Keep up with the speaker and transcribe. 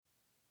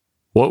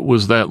What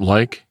Was That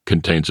Like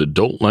contains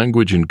adult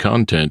language and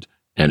content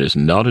and is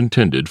not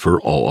intended for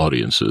all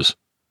audiences.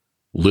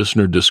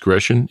 Listener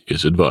discretion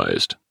is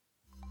advised.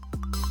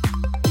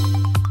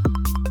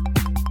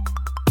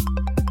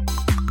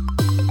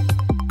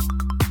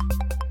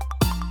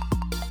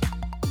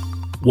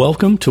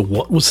 Welcome to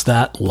What Was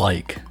That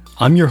Like?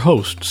 I'm your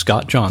host,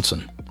 Scott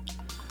Johnson.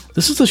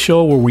 This is the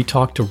show where we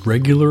talk to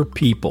regular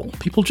people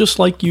just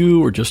like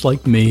you or just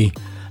like me,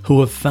 who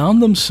have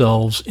found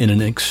themselves in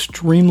an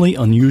extremely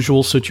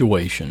unusual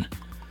situation.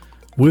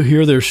 We'll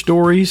hear their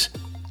stories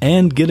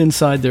and get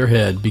inside their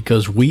head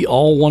because we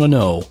all want to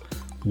know,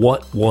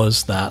 what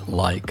was that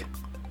like?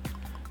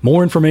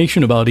 More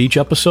information about each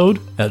episode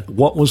at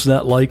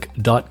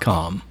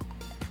whatwasthatlike.com.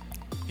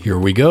 Here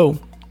we go.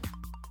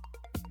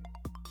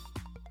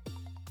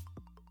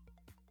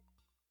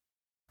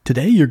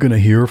 Today you're going to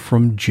hear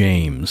from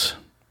James.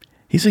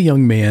 He's a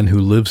young man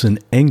who lives in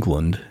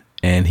England,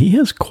 and he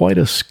has quite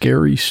a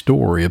scary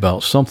story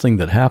about something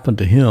that happened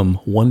to him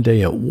one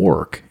day at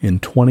work in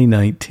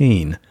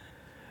 2019.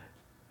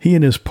 He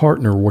and his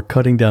partner were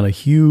cutting down a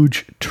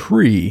huge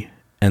tree,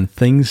 and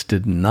things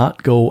did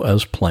not go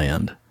as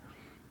planned.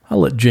 I'll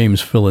let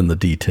James fill in the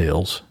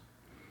details.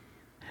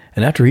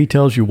 And after he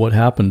tells you what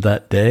happened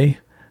that day,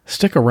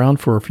 stick around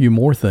for a few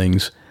more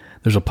things.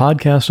 There's a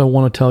podcast I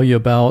want to tell you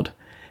about,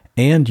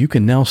 and you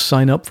can now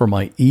sign up for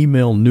my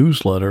email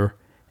newsletter.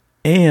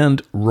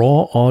 And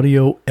Raw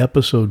Audio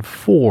Episode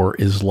 4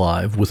 is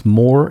live with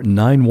more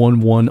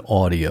 911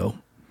 audio.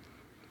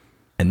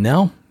 And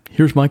now,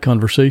 here's my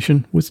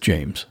conversation with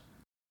James.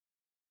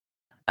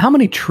 How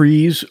many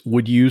trees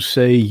would you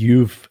say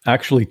you've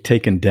actually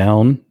taken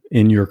down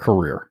in your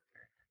career?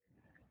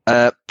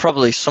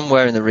 Probably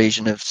somewhere in the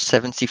region of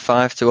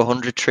 75 to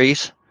 100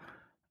 trees.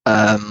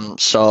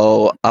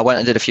 So I went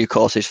and did a few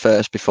courses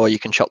first before you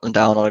can chop them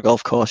down on a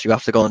golf course. You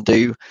have to go and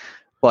you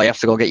have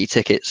to go get your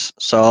tickets.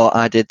 So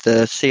I did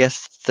the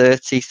CS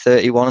 30,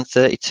 31 and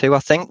 32, I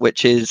think,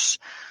 which is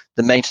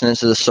the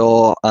maintenance of the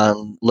saw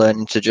and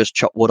learning to just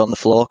chop wood on the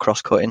floor,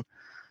 cross-cutting,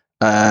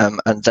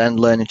 and then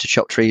learning to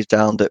chop trees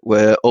down that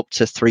were up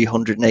to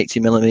 380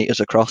 millimeters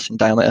across in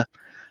diameter.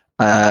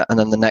 And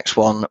then the next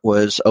one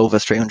was over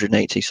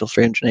 380, so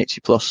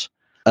 380 plus.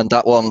 And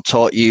that one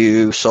taught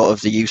you sort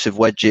of the use of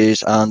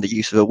wedges and the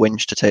use of a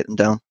winch to take them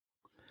down.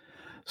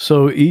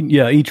 So,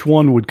 each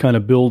one would kind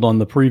of build on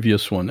the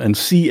previous one. And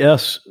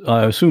CS,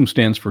 I assume,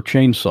 stands for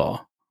chainsaw.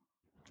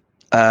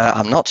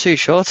 I'm not too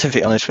sure, to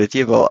be honest with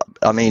you, but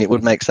I mean, it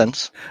would make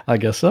sense. I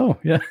guess so,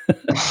 yeah.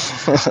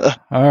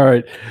 All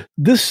right.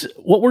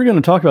 What we're going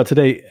to talk about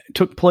today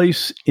took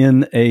place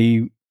in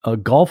a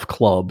golf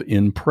club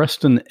in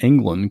Preston,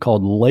 England,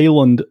 called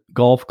Leyland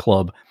Golf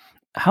Club.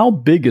 How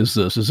big is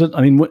this?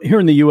 Here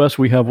in the U.S.,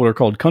 we have what are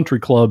called country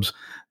clubs,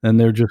 and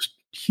they're just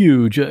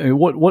huge.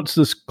 What's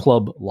this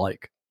club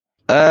like?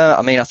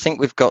 I think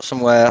we've got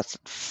somewhere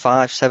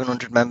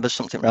 500-700 members,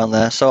 something around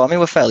there. So,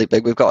 we're fairly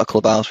big. We've got a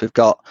clubhouse. We've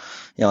got,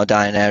 a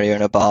dining area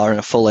and a bar and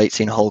a full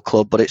 18-hole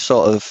club, but it's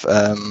sort of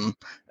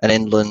an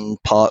inland,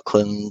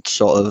 parkland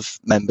sort of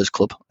members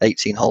club,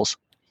 18 holes.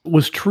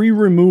 Was tree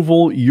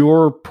removal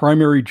your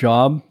primary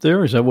job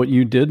there? Is that what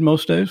you did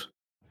most days?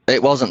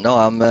 It wasn't, no.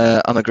 I'm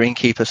a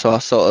greenkeeper, so I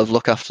sort of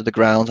look after the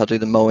grounds. I do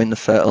the mowing, the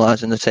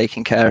fertilising, the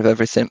taking care of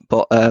everything.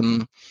 But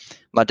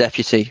my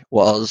deputy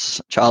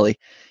was Charlie.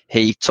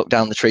 He took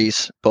down the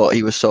trees, but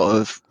he was sort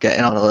of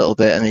getting on a little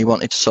bit and he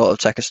wanted to sort of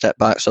take a step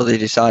back. So they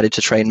decided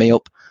to train me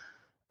up.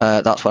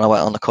 That's when I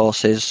went on the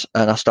courses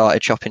and I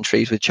started chopping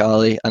trees with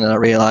Charlie. And then I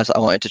realised that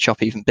I wanted to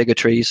chop even bigger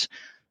trees.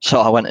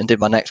 So I went and did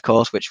my next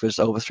course, which was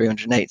over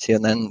 380.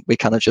 And then we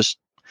kind of just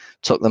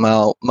took them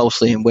out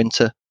mostly in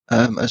winter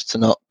as to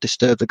not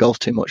disturb the golf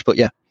too much. But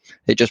yeah,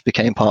 it just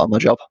became part of my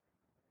job.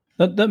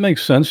 That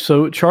makes sense.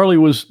 So Charlie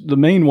was the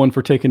main one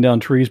for taking down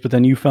trees, but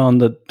then you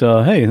found that,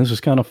 hey, this is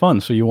kind of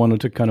fun. So you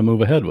wanted to kind of move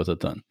ahead with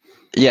it then.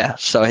 Yeah.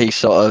 So he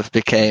sort of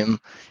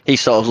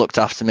looked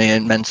after me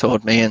and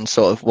mentored me and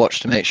sort of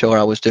watched to make sure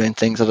I was doing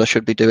things that I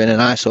should be doing.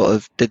 And I sort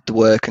of did the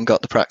work and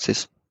got the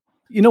practice.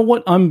 You know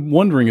what I'm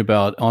wondering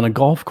about on a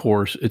golf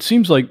course? It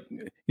seems like,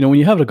 when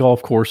you have a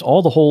golf course,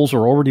 all the holes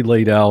are already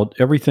laid out.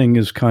 Everything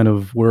is kind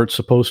of where it's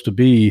supposed to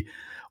be.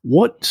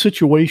 What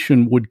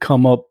situation would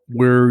come up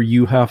where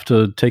you have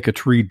to take a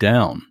tree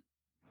down?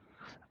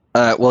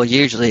 Well,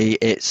 usually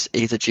it's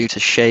either due to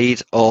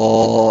shade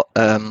or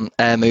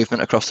air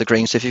movement across the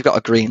green. So if you've got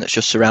a green that's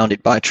just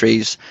surrounded by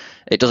trees,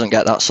 it doesn't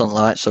get that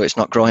sunlight, so it's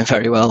not growing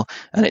very well,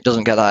 and it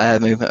doesn't get that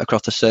air movement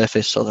across the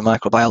surface, so the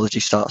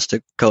microbiology starts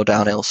to go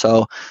downhill.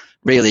 So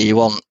really, you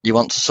want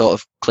to sort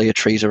of clear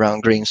trees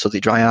around greens so they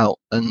dry out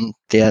and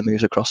the air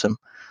moves across them.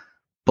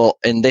 But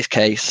in this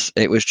case,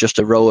 it was just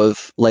a row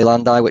of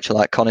Leylandi, which are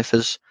like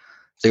conifers.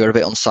 They were a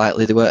bit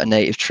unsightly. They weren't a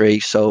native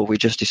tree, so we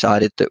just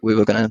decided that we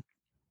were going to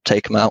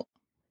take them out.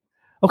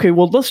 Okay,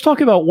 well, let's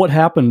talk about what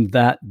happened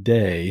that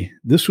day.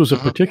 This was a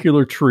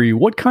particular tree.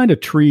 What kind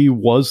of tree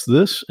was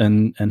this,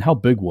 and how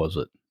big was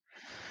it?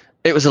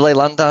 It was a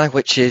Leylandi,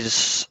 which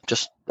is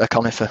just a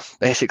conifer,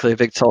 basically a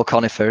big tall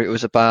conifer. It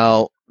was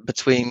about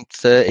between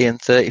 30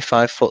 and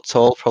 35 foot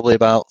tall, probably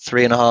about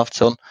 3.5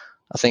 ton.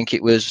 I think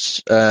it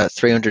was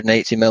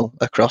 380 mil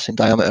across in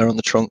diameter on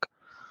the trunk.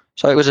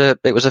 So it was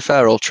a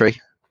fair old tree.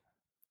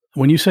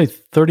 When you say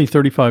 30,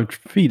 35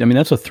 feet, I mean,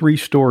 that's a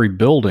 3-story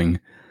building.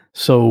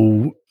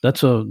 So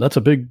that's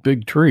a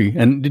big tree.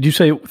 And did you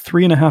say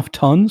 3.5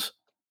 tons?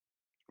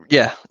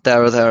 Yeah,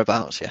 there or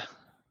thereabouts, yeah.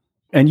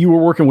 And you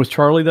were working with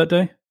Charlie that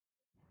day?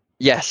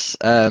 Yes.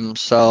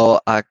 So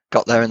I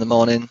got there in the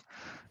morning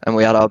and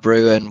we had our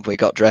brew and we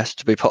got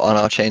dressed. We put on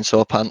our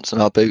chainsaw pants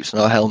and our boots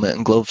and our helmet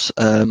and gloves.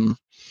 And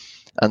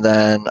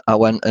then I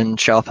went and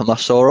sharpened my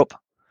saw up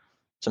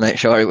to make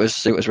sure it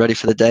was ready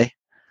for the day.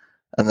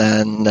 And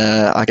then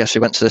I guess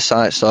we went to the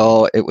site.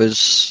 So it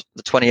was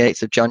the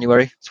 28th of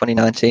January,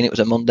 2019. It was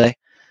a Monday.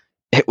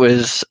 It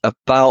was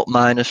about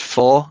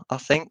 -4, I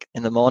think,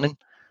 in the morning.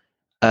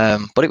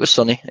 But it was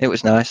sunny. It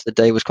was nice. The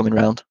day was coming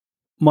round.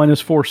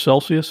 -4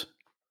 Celsius?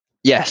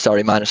 Yeah,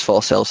 sorry,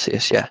 -4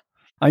 Celsius, yeah.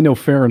 I know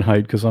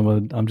Fahrenheit because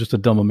I'm just a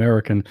dumb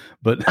American,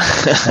 but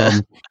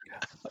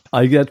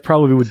I guess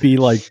probably would be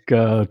like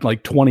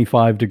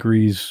 25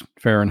 degrees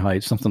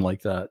Fahrenheit, something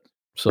like that.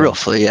 So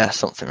roughly, yeah,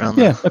 something around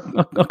there.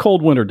 Yeah, a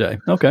cold winter day.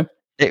 Okay.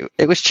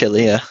 It was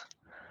chilly, yeah.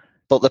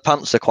 But the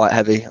pants are quite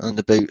heavy and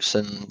the boots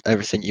and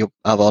everything you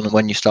have on, and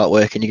when you start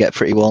working you get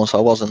pretty warm.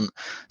 So I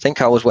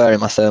think I was wearing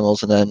my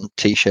thermals and then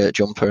t-shirt,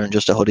 jumper and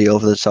just a hoodie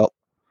over the top.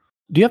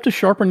 Do you have to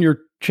sharpen your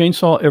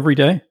chainsaw every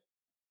day?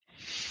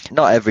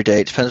 Not every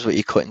day. It depends what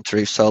you're cutting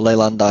through. So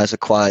Leyland dies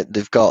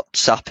they've got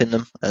sap in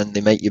them and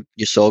they make your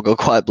saw go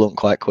quite blunt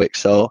quite quick.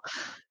 So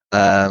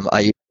I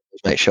usually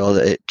make sure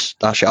that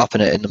I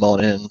sharpen it in the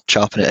morning and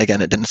sharpen it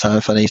again at dinner time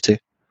if I need to.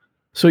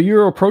 So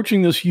you're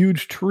approaching this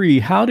huge tree.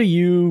 How do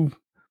you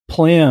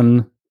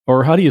plan,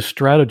 or how do you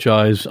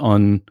strategize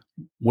on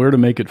where to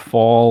make it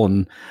fall?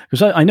 And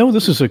because I know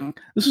this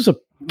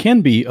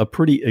can be a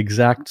pretty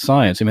exact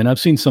science. I mean, I've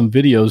seen some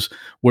videos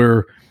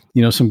where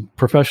some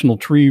professional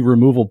tree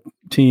removal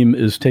team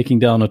is taking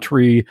down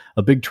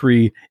a big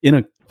tree in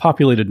a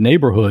populated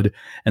neighborhood,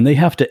 and they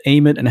have to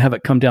aim it and have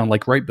it come down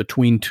like right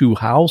between two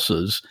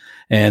houses,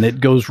 and it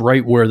goes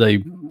right where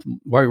they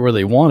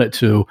want it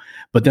to.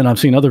 But then I've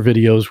seen other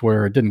videos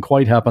where it didn't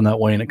quite happen that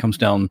way, and it comes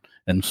down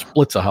and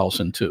splits a house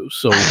in two.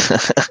 So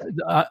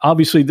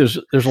obviously, there's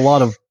a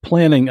lot of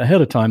planning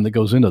ahead of time that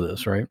goes into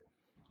this, right?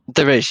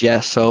 There is,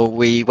 yeah. So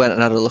we went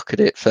and had a look at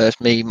it first,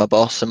 me, my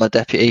boss, and my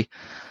deputy.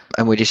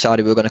 And we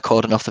decided we were going to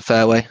cordon off the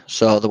fairway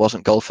so there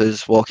wasn't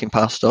golfers walking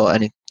past or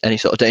any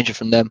sort of danger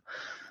from them.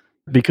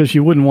 Because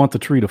you wouldn't want the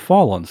tree to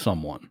fall on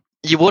someone.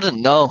 You wouldn't,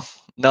 no.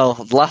 No,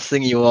 the last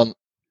thing you want.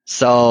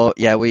 So,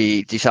 yeah,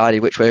 we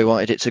decided which way we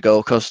wanted it to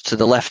go because to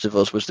the left of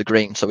us was the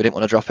green, so we didn't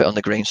want to drop it on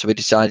the green, so we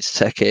decided to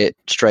take it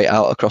straight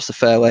out across the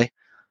fairway.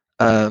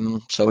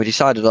 So we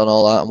decided on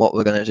all that and what we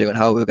were going to do and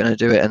how we were going to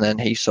do it, and then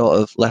he sort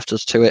of left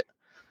us to it.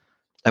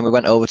 And we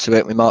went over to it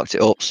and we marked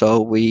it up,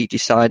 so we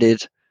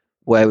decided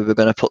where we were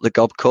going to put the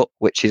gob cut,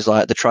 which is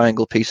like the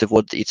triangle piece of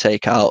wood that you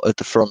take out at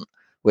the front,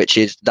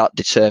 that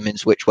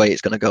determines which way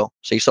it's going to go.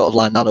 So you sort of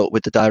line that up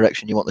with the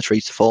direction you want the tree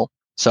to fall.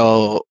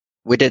 So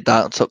we did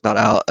that and took that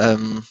out.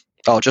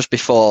 Just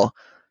before,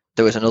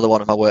 there was another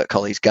one of my work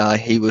colleagues, Guy.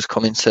 He was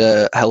coming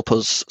to help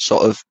us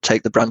sort of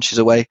take the branches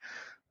away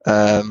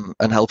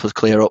and help us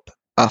clear up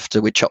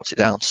after we chopped it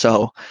down.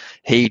 So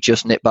he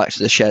just nipped back to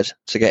the shed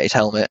to get his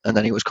helmet, and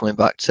then he was coming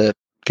back to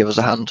give us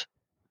a hand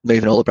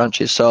moving all the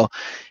branches. So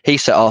he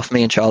set off,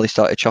 me and Charlie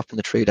started chopping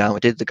the tree down. We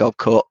did the gob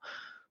cut,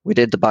 we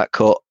did the back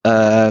cut,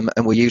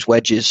 and we used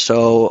wedges.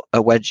 So a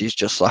wedge is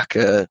just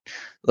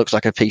looks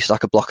like a piece,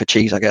 like a block of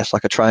cheese, I guess,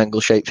 like a triangle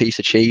shaped piece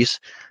of cheese,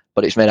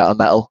 but it's made out of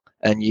metal,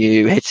 and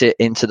you hit it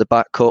into the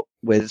back cut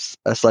with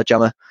a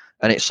sledgehammer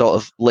and it sort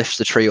of lifts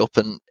the tree up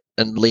and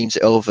leans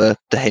it over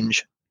the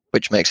hinge,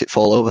 which makes it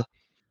fall over.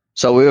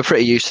 So we were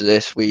pretty used to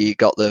this. We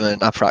got them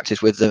and I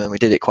practiced with them and we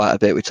did it quite a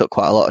bit. We took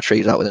quite a lot of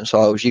trees out with them.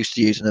 So I was used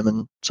to using them,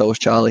 and so was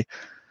Charlie.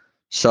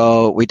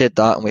 So we did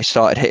that and we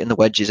started hitting the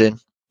wedges in.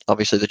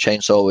 Obviously the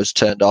chainsaw was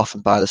turned off,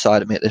 and by the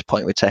side of me at this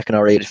point we'd taken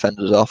our ear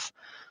defenders off.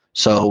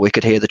 So we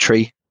could hear the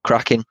tree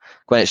cracking.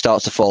 When it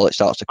starts to fall, it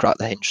starts to crack,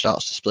 the hinge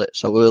starts to split.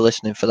 So we were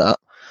listening for that.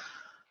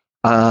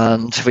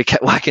 And we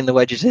kept whacking the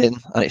wedges in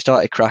and it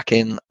started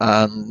cracking,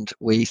 and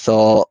we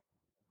thought,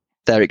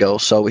 there it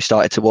goes. So we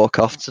started to walk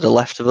off to the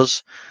left of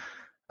us.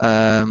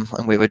 And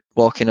we were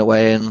walking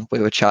away and we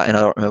were chatting.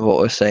 I don't remember what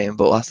we were saying,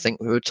 but I think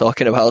we were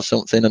talking about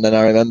something. And then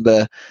I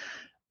remember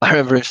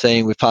him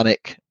saying with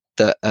panic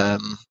that,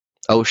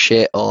 oh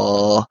shit,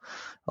 or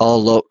oh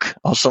look,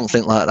 or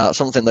something like that,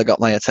 something that got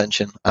my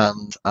attention.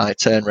 And I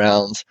turned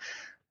round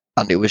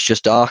and it was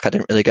just dark. I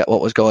didn't really get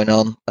what was going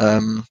on.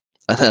 And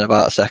then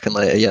about a second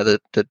later, yeah,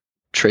 the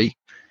tree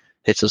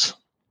hit us.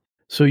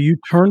 So you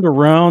turned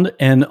around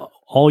and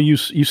you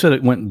said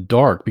it went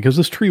dark because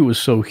this tree was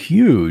so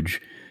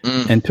huge.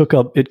 And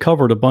it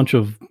covered a bunch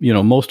of,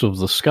 most of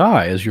the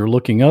sky as you're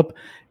looking up,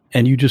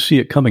 and you just see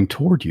it coming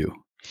toward you.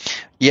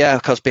 Yeah,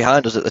 because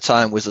behind us at the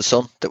time was the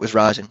sun that was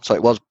rising, so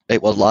it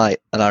was light.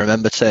 And I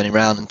remember turning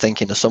around and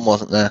thinking the sun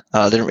wasn't there.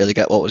 And I didn't really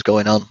get what was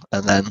going on.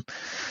 And then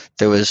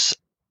there was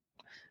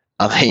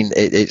I mean,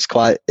 it's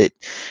quite it.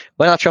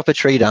 When I chop a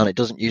tree down, it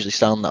doesn't usually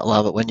sound that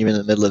loud, but when you're in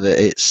the middle of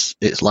it,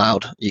 it's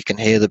loud. You can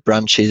hear the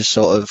branches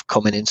sort of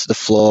coming into the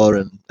floor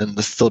and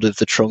the thud of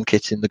the trunk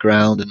hitting the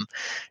ground, and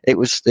it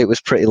was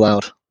pretty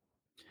loud.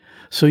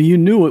 So you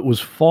knew it was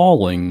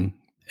falling,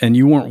 and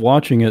you weren't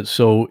watching it.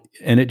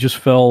 And it just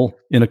fell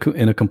in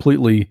a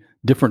completely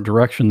different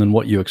direction than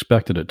what you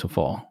expected it to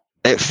fall.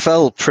 It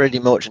fell pretty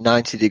much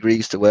 90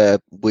 degrees to where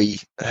we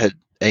had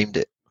aimed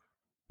it.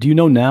 Do you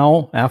know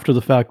now, after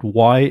the fact,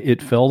 why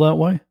it fell that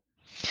way?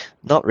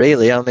 Not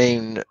really. I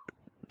mean,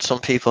 some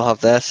people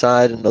have their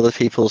side and other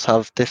people's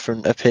have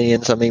different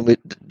opinions. I mean,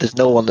 there's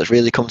no one that's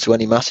really come to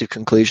any massive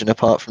conclusion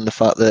apart from the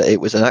fact that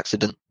it was an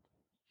accident.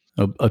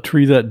 A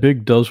tree that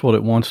big does what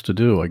it wants to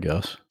do, I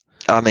guess.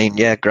 I mean,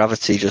 yeah,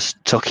 gravity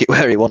just took it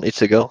where it wanted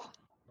to go.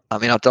 I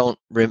mean, I don't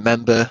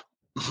remember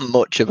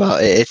much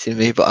about it hitting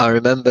me, but I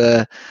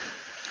remember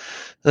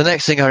the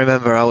next thing I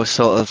remember, I was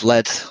sort of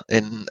led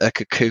in a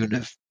cocoon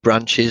of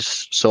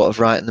branches, sort of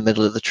right in the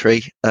middle of the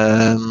tree.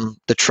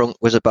 The trunk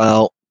was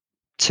about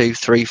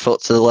 2-3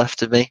 foot to the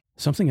left of me.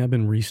 Something I've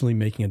been recently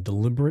making a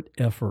deliberate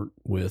effort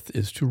with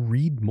is to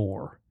read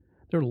more.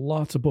 There are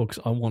lots of books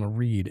I want to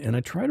read, and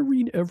I try to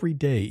read every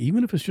day,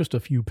 even if it's just a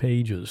few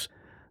pages.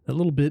 That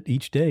little bit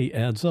each day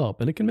adds up,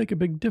 and it can make a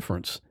big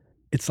difference.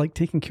 It's like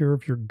taking care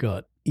of your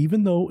gut.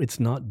 Even though it's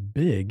not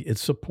big, it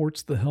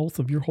supports the health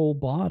of your whole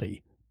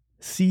body.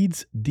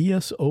 Seed's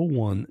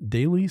DS-01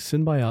 Daily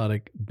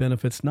Synbiotic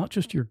benefits not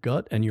just your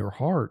gut and your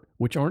heart,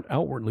 which aren't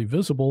outwardly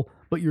visible,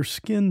 but your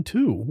skin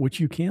too, which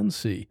you can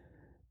see.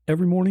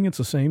 Every morning it's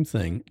the same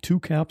thing,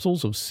 2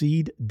 capsules of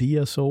Seed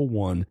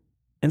DS-01.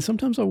 And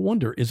sometimes I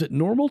wonder, is it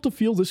normal to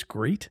feel this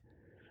great?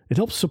 It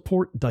helps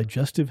support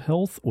digestive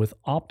health with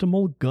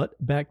optimal gut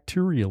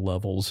bacteria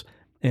levels,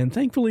 and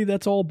thankfully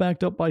that's all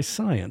backed up by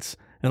science,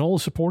 and all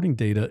the supporting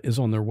data is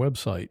on their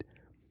website.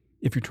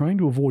 If you're trying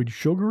to avoid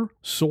sugar,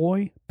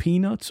 soy,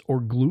 peanuts,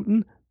 or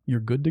gluten, you're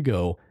good to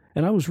go.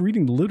 And I was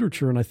reading the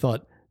literature and I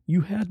thought,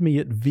 you had me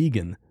at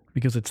vegan,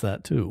 because it's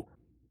that too.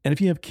 And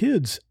if you have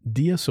kids,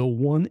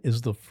 DS-01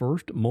 is the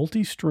first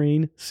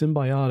multi-strain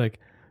symbiotic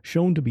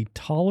shown to be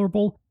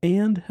tolerable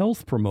and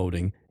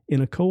health-promoting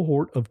in a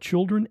cohort of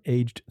children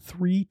aged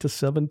 3 to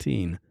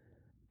 17.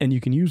 And you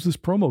can use this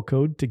promo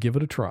code to give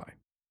it a try.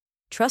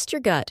 Trust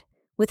your gut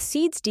with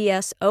Seed's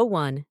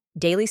DS-01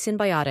 Daily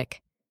Synbiotic.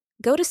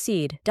 Go to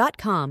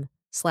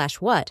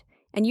seed.com/what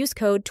and use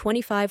code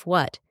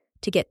 25what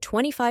to get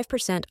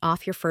 25%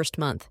 off your first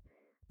month.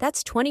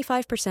 That's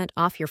 25%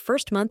 off your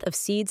first month of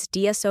Seed's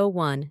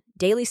DS-01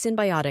 Daily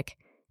Synbiotic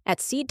at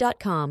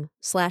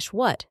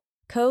seed.com/what,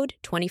 code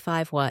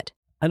 25what.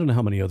 I don't know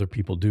how many other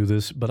people do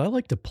this, but I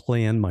like to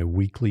plan my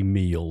weekly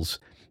meals.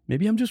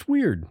 Maybe I'm just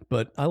weird,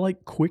 but I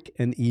like quick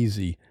and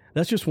easy.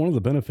 That's just one of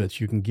the benefits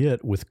you can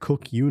get with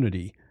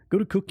CookUnity. Go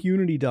to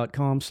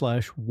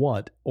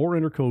cookunity.com/what or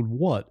enter code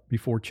WHAT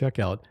before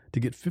checkout to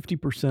get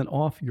 50%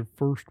 off your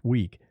first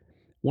week.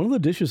 One of the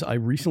dishes I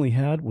recently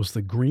had was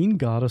the Green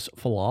Goddess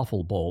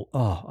Falafel Bowl.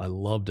 Oh, I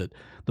loved it.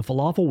 The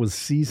falafel was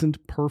seasoned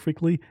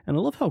perfectly, and I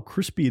love how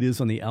crispy it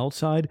is on the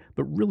outside,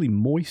 but really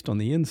moist on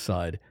the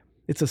inside.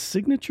 It's a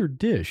signature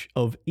dish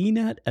of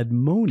Einat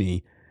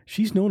Admoni.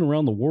 She's known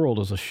around the world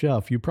as a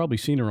chef. You've probably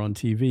seen her on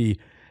TV.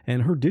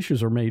 And her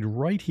dishes are made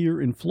right here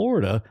in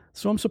Florida,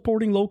 so I'm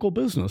supporting local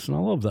business, and I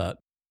love that.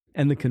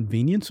 And the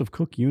convenience of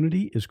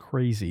CookUnity is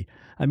crazy.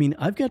 I mean,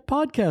 I've got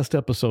podcast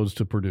episodes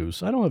to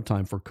produce. I don't have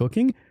time for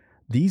cooking.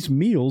 These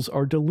meals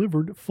are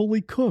delivered fully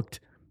cooked.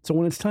 So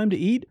when it's time to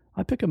eat,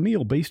 I pick a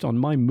meal based on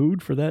my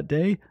mood for that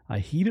day, I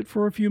heat it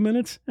for a few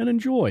minutes, and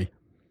enjoy.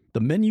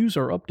 The menus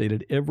are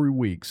updated every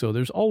week, so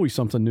there's always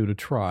something new to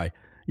try.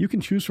 You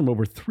can choose from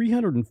over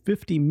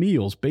 350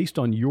 meals based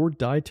on your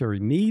dietary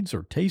needs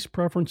or taste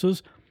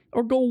preferences,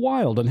 or go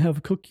wild and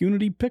have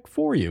CookUnity pick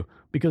for you,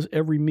 because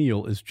every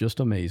meal is just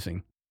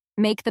amazing.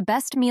 Make the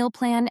best meal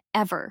plan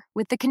ever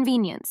with the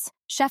convenience,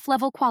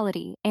 chef-level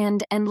quality,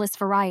 and endless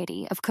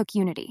variety of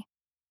CookUnity.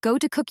 Go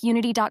to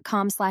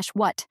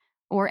cookunity.com/what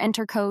or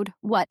enter code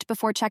WHAT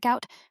before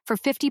checkout for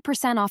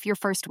 50% off your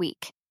first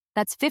week.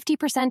 That's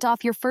 50%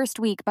 off your first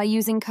week by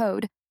using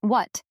code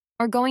WHAT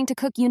or going to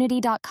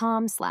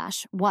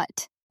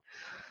cookunity.com/what.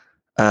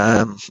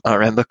 I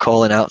remember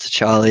calling out to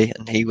Charlie,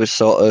 and he was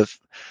sort of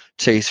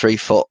 2-3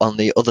 foot on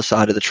the other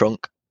side of the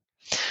trunk.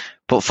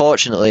 But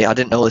fortunately, I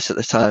didn't know this at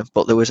the time,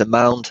 but there was a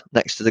mound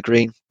next to the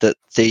green that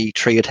the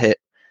tree had hit,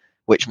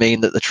 which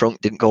means that the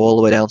trunk didn't go all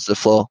the way down to the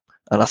floor.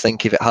 And I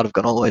think if it had have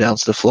gone all the way down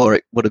to the floor,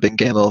 it would have been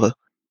game over.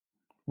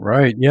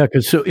 Right, yeah,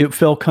 because so it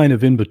fell kind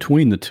of in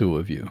between the two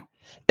of you.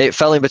 It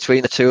fell in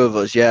between the two of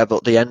us, yeah,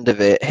 but the end of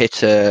it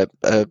hit I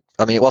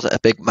mean, it wasn't a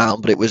big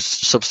mound, but it was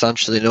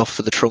substantial enough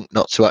for the trunk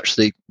not to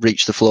actually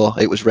reach the floor.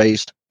 It was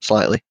raised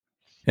slightly.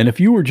 And if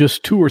you were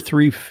just 2 or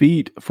 3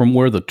 feet from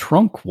where the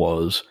trunk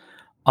was,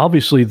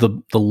 obviously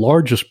the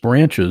largest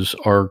branches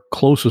are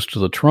closest to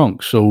the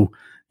trunk. So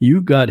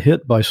you got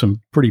hit by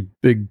some pretty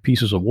big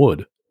pieces of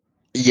wood.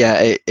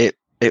 Yeah, it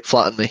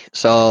flattened me.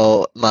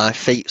 So my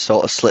feet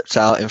sort of slipped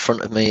out in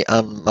front of me,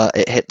 and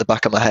it hit the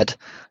back of my head.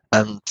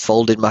 and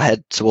folded my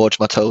head towards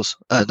my toes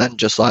and then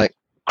just like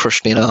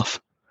crushed me in half.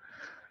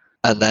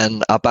 And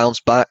then I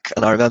bounced back,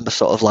 and I remember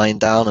sort of lying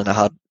down, and I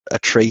had a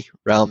tree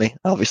around me.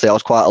 Obviously, I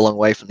was quite a long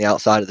way from the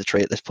outside of the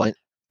tree at this point.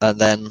 And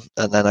then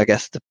I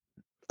guess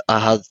I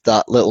had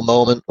that little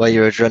moment where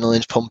your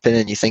adrenaline's pumping,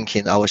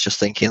 and I was just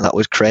thinking that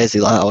was crazy.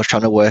 Like I was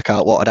trying to work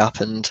out what had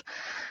happened,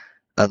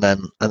 and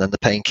then the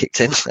pain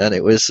kicked in, and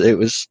it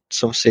was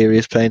some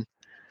serious pain.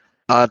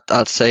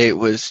 I'd say it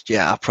was,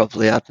 I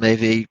probably had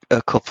maybe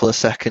a couple of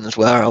seconds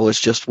where I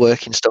was just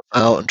working stuff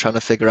out and trying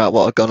to figure out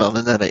what had gone on,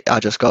 and then I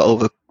just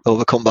got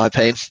overcome by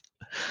pain.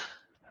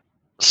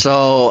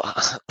 So,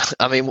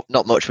 I mean,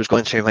 not much was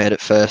going through my head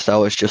at first. I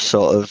was just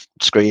sort of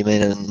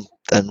screaming,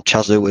 and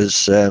Charlie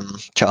was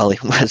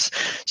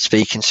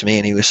speaking to me,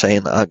 and he was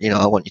saying that,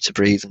 I want you to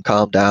breathe and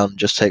calm down,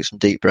 just take some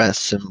deep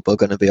breaths, and we're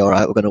going to be all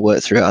right. We're going to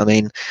work through it. I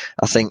mean,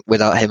 I think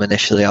without him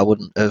initially, I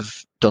wouldn't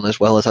have done as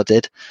well as I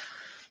did.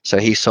 So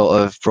he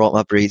sort of brought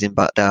my breathing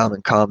back down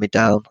and calmed me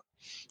down,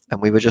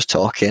 and we were just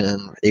talking,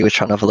 and he was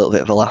trying to have a little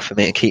bit of a laugh with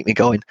me and keep me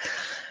going.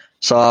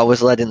 So I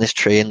was led in this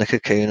tree in the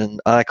cocoon, and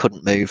I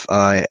couldn't move.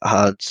 I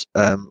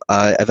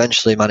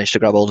eventually managed to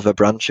grab hold of a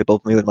branch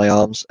above me with my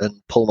arms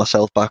and pull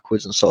myself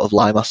backwards and sort of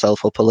lie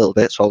myself up a little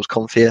bit so I was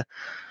comfier.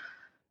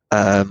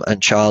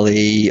 And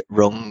Charlie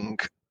rung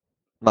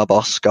my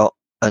boss, Scott,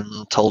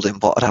 and told him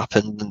what had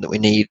happened and that we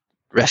need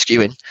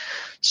rescuing.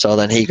 So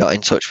then he got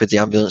in touch with the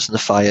ambulance and the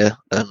fire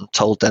and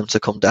told them to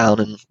come down,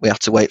 and we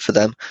had to wait for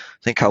them.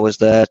 I think I was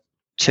there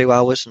 2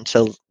 hours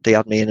until they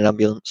had me in an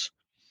ambulance.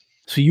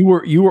 So you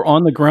were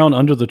on the ground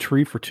under the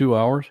tree for 2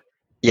 hours?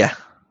 Yeah.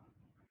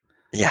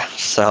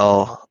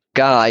 So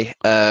Guy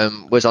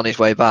was on his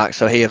way back,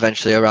 so he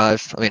eventually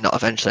arrived. I mean, not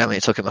eventually. I mean,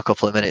 it took him a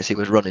couple of minutes. He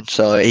was running,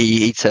 so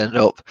he turned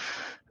up,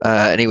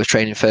 and he was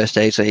training first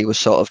aid. So he was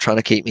sort of trying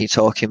to keep me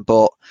talking,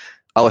 but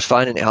I was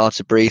finding it hard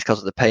to breathe because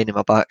of the pain in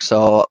my back.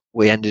 So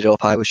we ended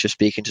up. I was just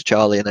speaking to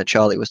Charlie, and then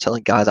Charlie was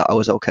telling Guy that I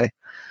was okay.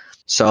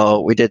 So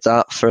we did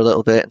that for a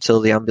little bit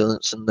until the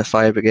ambulance and the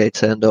fire brigade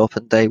turned up,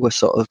 and they were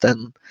sort of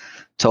then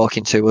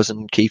talking to us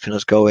and keeping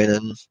us going.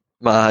 And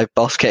my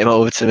boss came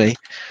over to me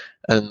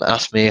and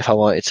asked me if I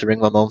wanted to ring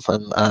my mum,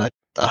 and I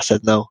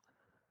said no,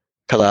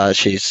 because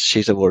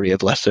she's a worrier,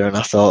 bless her, and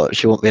I thought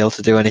she won't be able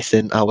to do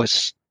anything. I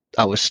was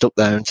stuck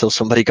there until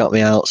somebody got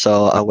me out,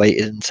 so I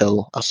waited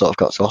until I sort of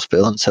got to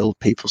hospital until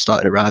people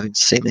started arriving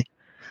to see me.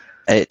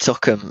 It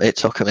took them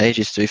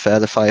ages, to be fair.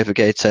 The fire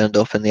brigade turned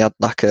up, and they had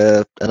like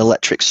an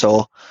electric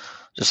saw,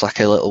 just like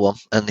a little one,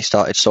 and they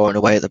started sawing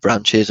away at the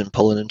branches and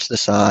pulling them to the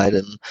side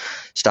and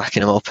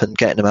stacking them up and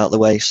getting them out of the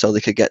way so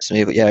they could get to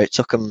me. But yeah, it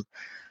took them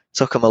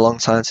a long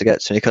time to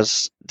get to me,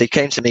 because they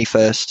came to me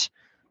first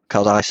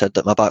because I said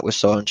that my back was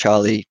sore, and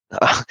Charlie,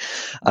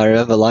 I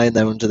remember lying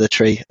there under the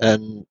tree,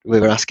 and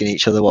we were asking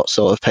each other what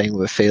sort of pain we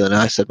were feeling.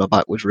 I said my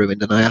back was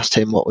ruined, and I asked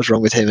him what was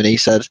wrong with him, and he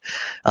said,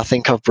 I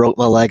think I've broke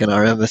my leg. And I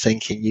remember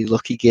thinking, you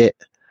lucky git.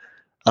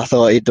 I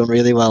thought he'd done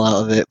really well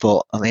out of it,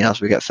 but I mean, as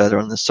we get further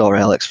on the story,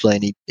 I'll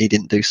explain he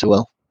didn't do so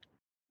well.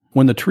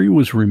 When the tree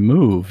was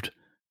removed,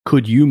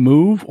 could you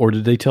move, or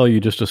did they tell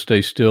you just to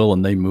stay still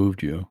and they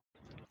moved you?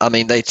 I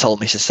mean, they told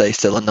me to stay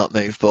still and not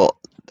move, but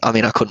I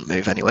mean, I couldn't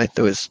move anyway.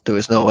 There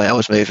was no way I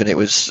was moving. It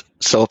was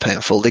so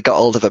painful. They got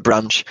hold of a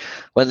branch.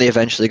 When they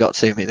eventually got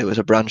to me, there was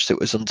a branch that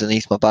was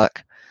underneath my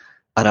back,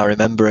 and I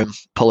remember him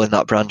pulling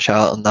that branch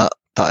out, and that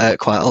hurt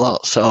quite a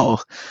lot. So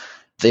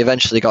they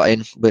eventually got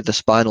in with the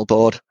spinal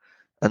board,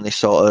 and they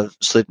sort of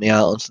slid me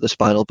out onto the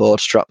spinal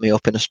board, strapped me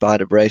up in a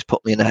spider brace,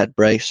 put me in a head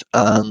brace,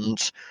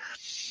 and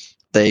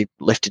they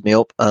lifted me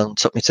up and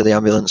took me to the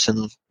ambulance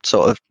and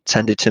sort of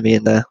tended to me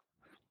in there.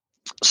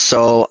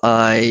 So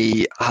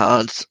I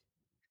had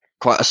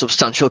quite a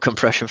substantial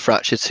compression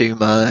fracture to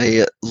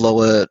my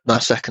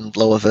second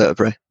lower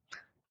vertebrae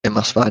in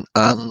my spine,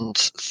 and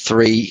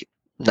 3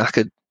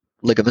 knackered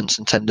ligaments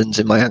and tendons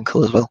in my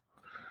ankle as well.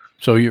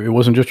 So it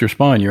wasn't just your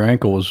spine; your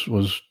ankle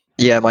was.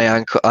 Yeah, my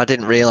ankle. I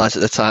didn't realise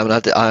at the time,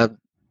 and I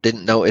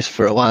didn't notice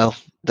for a while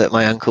that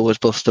my ankle was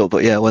busted up.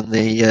 But yeah, when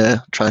they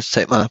tried to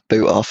take my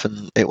boot off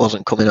and it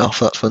wasn't coming off,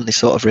 that's when they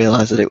sort of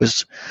realised that it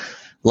was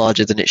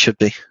larger than it should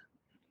be.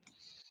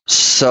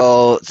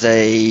 So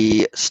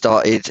they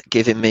started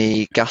giving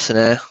me gas and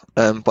air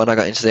when I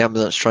got into the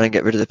ambulance, trying to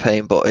get rid of the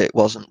pain, but it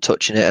wasn't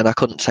touching it, and I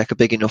couldn't take a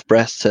big enough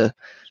breath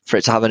for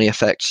it to have any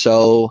effect.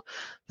 So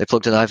they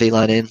plugged an IV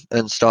line in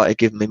and started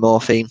giving me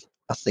morphine.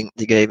 I think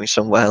they gave me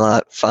somewhere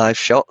like 5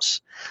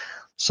 shots.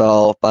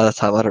 So by the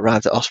time I'd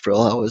arrived at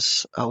hospital, I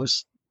was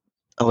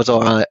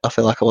all right. I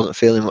feel like I wasn't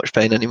feeling much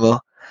pain anymore.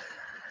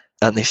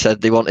 And they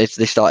said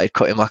they started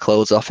cutting my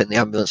clothes off in the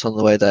ambulance on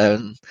the way there,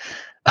 and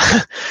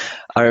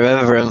I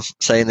remember them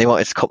saying they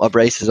wanted to cut my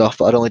braces off,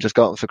 but I'd only just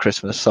got them for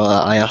Christmas, so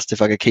I asked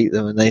if I could keep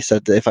them, and they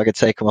said that if I could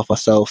take them off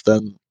myself,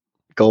 then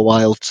go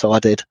wild, so I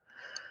did.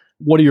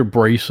 What are your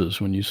braces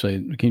when you say,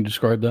 can you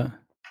describe that?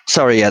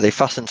 Sorry, yeah, they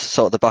fastened to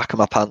sort of the back of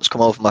my pants,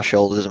 come over my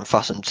shoulders, and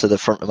fastened to the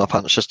front of my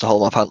pants just to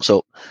hold my pants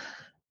up.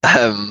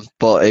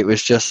 But it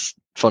was just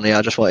funny,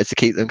 I just wanted to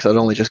keep them because I'd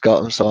only just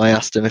got them, so I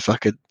asked them if I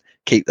could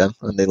keep them,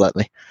 and they let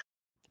me.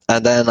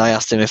 And then I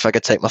asked him if I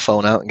could take my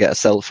phone out and get a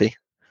selfie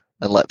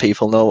and let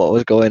people know what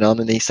was going on,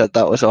 and he said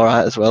that was all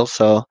right as well.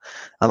 So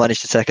I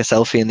managed to take a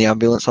selfie in the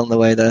ambulance on the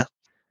way there.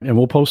 And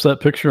we'll post that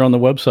picture on the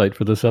website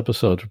for this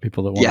episode for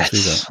people that want to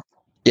see that.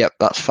 Yep,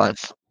 that's fine.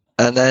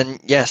 And then,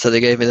 so they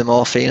gave me the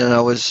morphine, and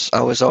I was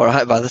all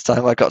right by the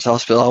time I got to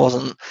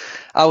hospital.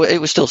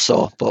 It was still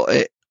sore, but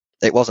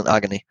it wasn't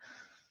agony.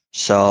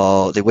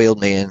 So they wheeled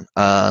me in,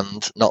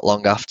 and not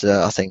long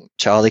after, I think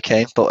Charlie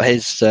came, but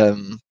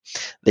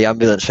the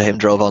ambulance for him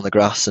drove on the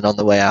grass, and on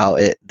the way out,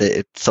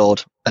 it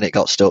thawed and it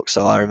got stuck.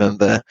 So I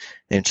remember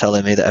him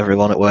telling me that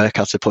everyone at work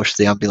had to push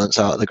the ambulance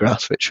out of the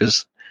grass, which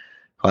was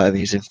quite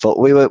amusing. But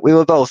we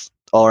were both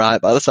all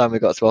right by the time we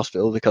got to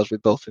hospital because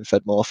we'd both been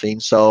fed morphine.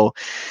 So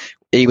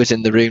he was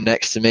in the room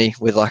next to me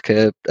with like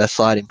a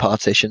sliding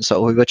partition,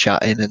 so we were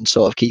chatting and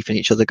sort of keeping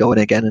each other going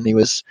again, and he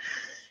was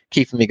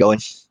keeping me going.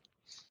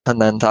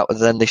 And then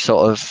they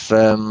sort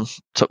of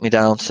took me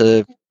down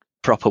to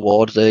proper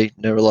ward, the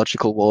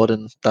neurological ward,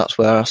 and that's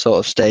where I sort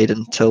of stayed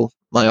until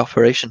my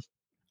operation.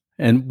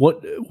 And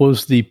what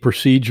was the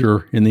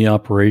procedure in the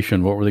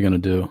operation? What were they going to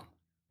do?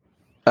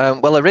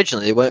 Well,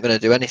 originally they weren't going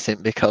to do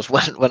anything, because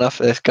when I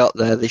first got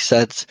there, they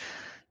said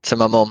to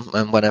my mum,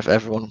 and whenever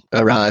everyone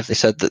arrived, they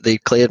said that they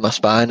cleared my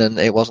spine and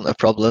it wasn't a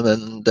problem,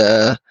 and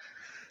they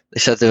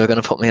said they were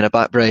going to put me in a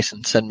back brace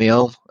and send me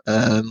home.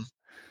 And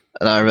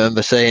I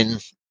remember saying,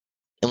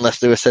 unless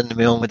they were sending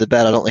me home with the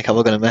bed, I don't think I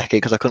was going to make it,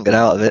 because I couldn't get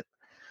out of it.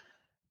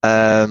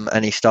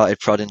 And he started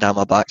prodding down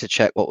my back to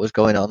check what was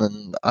going on,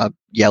 and I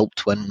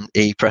yelped when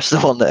he pressed the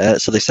one that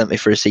hurt. So they sent me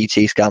for a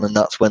CT scan, and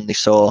that's when they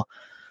saw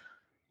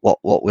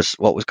what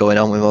was going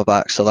on with my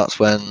back. So that's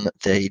when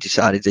they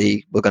decided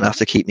they were going to have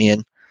to keep me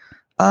in,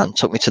 and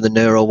took me to the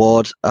neuro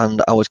ward.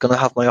 And I was going to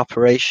have my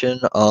operation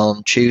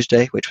on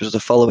Tuesday, which was the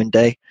following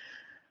day,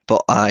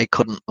 but I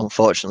couldn't,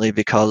 unfortunately,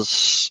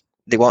 because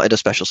they wanted a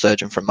special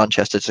surgeon from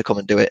Manchester to come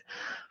and do it,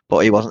 but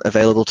he wasn't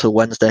available till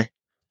Wednesday.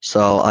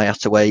 So I had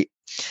to wait,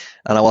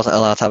 and I wasn't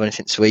allowed to have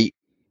anything to eat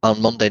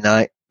on Monday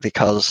night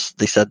because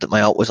they said that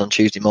my op was on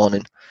Tuesday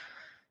morning.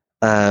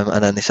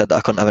 And then they said that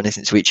I couldn't have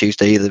anything to eat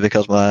Tuesday either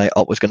because my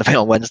op was going to be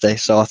on Wednesday.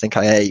 So I think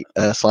I ate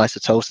a slice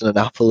of toast and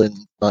an apple in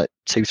like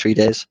 2-3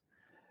 days.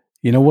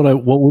 You know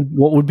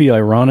what would be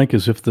ironic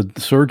is if the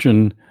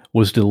surgeon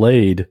was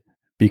delayed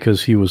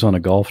because he was on a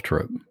golf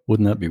trip.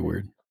 Wouldn't that be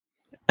weird?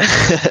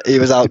 He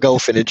was out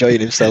golfing, enjoying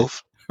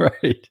himself.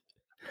 Right.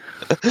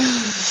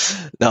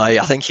 No, I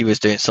think he was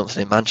doing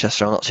something in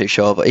Manchester. I'm not too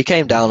sure, but he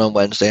came down on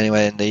Wednesday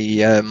anyway, and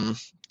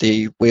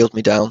they wheeled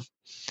me down.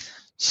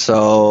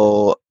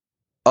 So,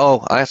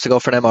 I had to go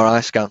for an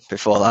MRI scan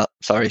before that.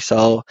 Sorry,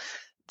 so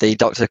the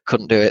doctor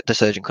couldn't do it. The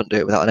surgeon couldn't do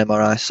it without an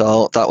MRI.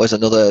 So that was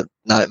another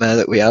nightmare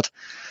that we had.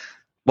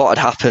 What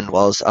had happened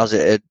was,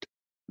 the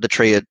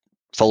tree had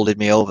folded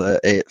me over,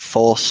 it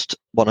forced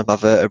one of my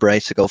vertebrae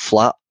to go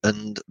flat,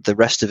 and the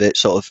rest of it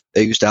sort of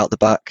oozed out the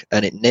back,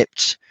 and it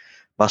nipped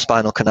my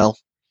spinal canal,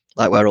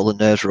 like where all the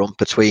nerves run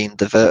between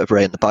the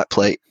vertebrae and the back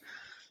plate.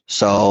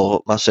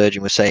 So my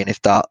surgeon was saying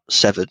if that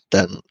severed,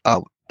 then I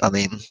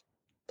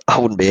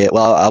wouldn't be it.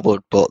 Well, I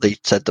would, but they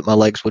said that my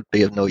legs would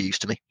be of no use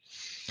to me.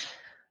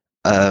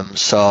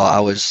 So I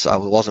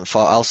wasn't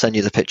far. I'll send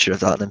you the picture of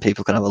that, and then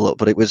people can have a look.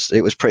 But it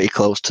was pretty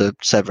close to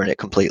severing it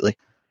completely.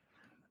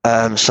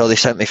 So they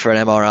sent me for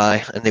an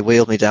MRI, and they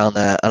wheeled me down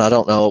there. And I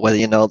don't know whether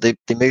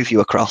they move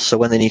you across. So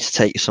when they need to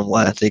take you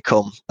somewhere, they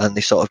come and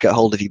they sort of get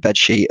hold of your bed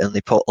sheet, and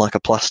they put like a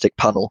plastic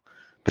panel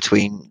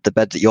between the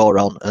bed that you're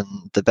on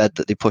and the bed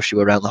that they push you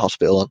around the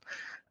hospital on.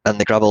 And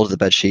they grab hold of the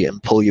bed sheet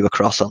and pull you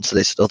across onto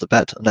this other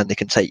bed, and then they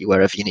can take you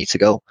wherever you need to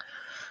go.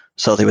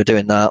 So they were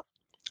doing that,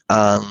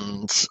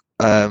 and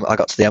I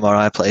got to the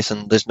MRI place,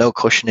 and there's no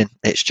cushioning.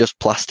 It's just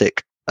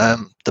plastic,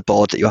 the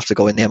board that you have to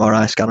go in the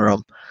MRI scanner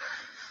on.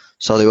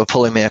 So they were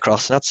pulling me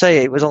across, and I'd say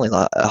it was only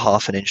like a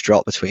 1/2 inch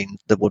drop between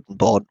the wooden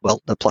board,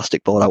 the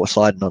plastic board I was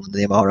sliding on, and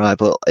the MRI,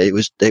 but it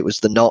was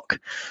the knock,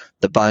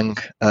 the bang,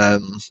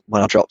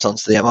 when I dropped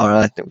onto the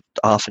MRI,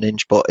 1/2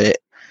 inch, but it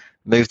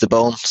moved the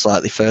bone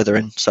slightly further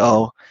in.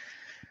 So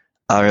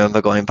I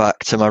remember going back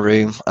to my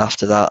room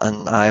after that,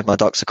 and I had my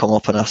doctor come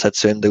up, and I said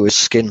to him there was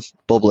skin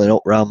bubbling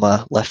up around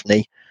my left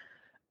knee.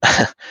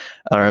 I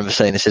remember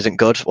saying, "This isn't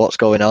good, what's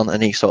going on?"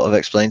 And he sort of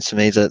explained to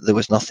me that there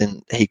was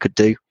nothing he could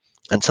do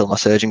until my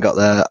surgeon got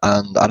there,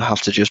 and I'd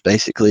have to just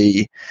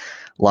basically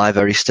lie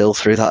very still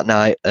through that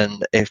night,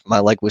 and if my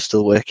leg was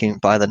still working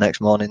by the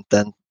next morning,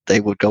 then they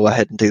would go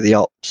ahead and do the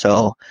op.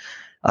 So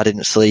I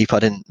didn't sleep, I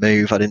didn't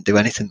move, I didn't do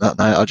anything that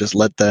night. I just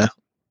laid there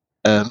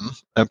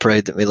and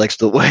prayed that my legs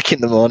still work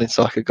in the morning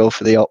so I could go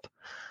for the op.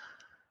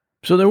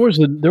 So there was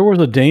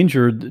a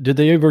danger. Did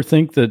they ever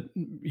think that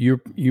you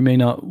may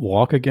not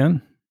walk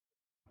again?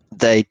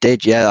 They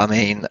did, yeah. I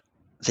mean,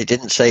 they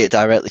didn't say it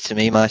directly to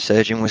me. My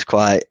surgeon was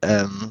quite,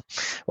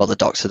 the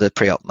doctor, the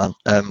pre-op man,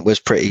 was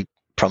pretty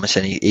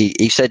promising.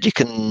 He said you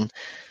can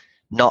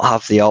not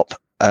have the op,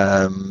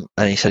 and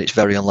he said it's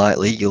very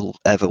unlikely you'll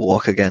ever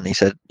walk again. He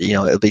said,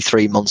 it'll be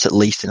 3 months at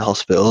least in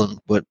hospital, and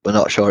we're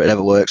not sure it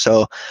ever works.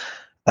 So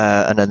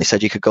And then they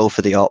said you could go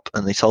for the op,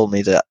 and they told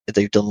me that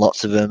they've done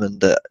lots of them and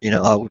that,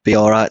 I would be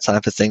all right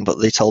type of thing. But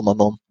they told my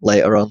mum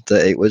later on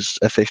that it was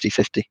a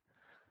 50-50.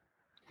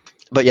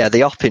 But yeah,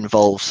 the op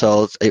involved,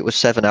 so it was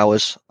 7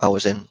 hours I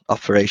was in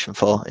operation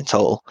for in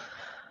total.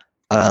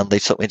 And they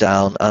took me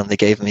down and they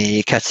gave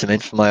me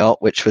ketamine for my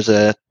op, which was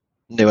a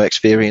new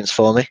experience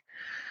for me.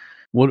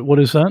 What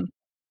is that?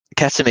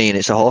 Ketamine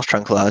is a horse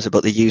tranquilizer,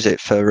 but they use it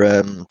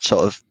for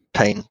sort of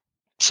pain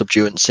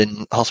subduance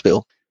in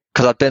hospital.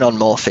 Because I'd been on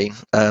morphine,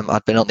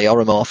 I'd been on the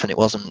Oromorph, and it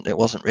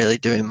wasn't really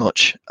doing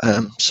much.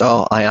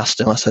 So I asked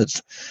him, I said,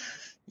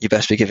 "You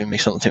best be giving me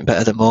something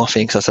better than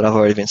morphine," because I said I've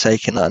already been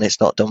taking that and it's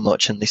not done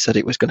much. And they said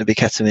it was going to be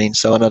ketamine.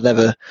 So, and I'd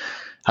never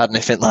had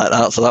anything like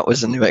that, so that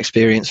was a new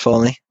experience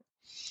for me.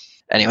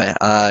 Anyway,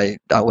 I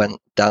went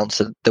down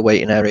to the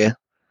waiting area.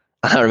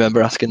 I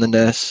remember asking the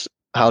nurse,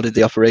 "How did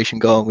the operation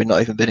go?" And we'd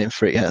not even been in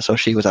for it yet, so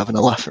she was having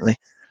a laugh at me.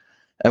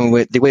 And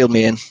they wheeled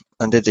me in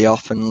and did the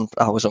op, and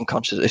I was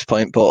unconscious at this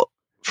point, but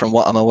from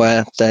what I'm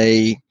aware,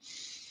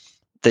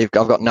 I've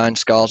got 9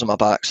 scars on my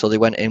back, so they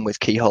went in with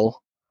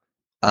keyhole,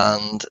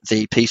 and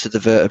the piece of the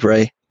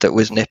vertebrae that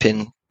was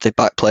nipping the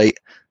back plate,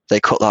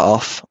 they cut that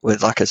off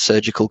with like a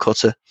surgical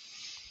cutter,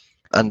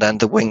 and then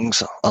the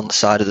wings on the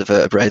side of the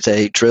vertebrae,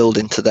 they drilled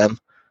into them,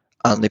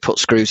 and they put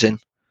screws in.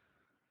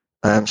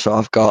 So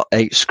I've got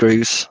 8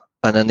 screws,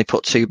 and then they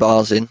put 2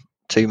 bars in,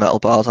 2 metal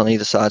bars on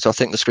either side. So I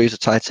think the screws are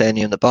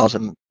titanium, the bars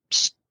are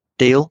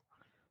steel,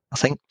 I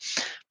think.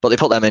 But they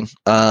put them in,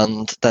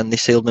 and then they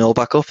sealed me all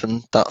back up,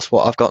 and that's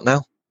what I've got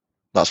now.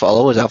 That's what I'll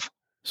always have.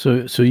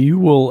 So you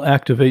will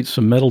activate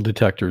some metal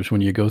detectors when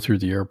you go through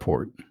the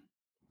airport?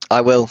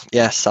 I will,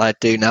 yes. I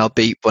do now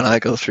beep when I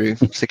go through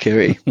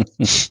security.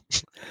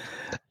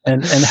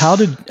 And how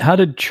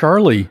did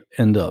Charlie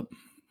end up?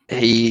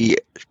 He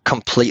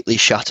completely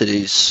shattered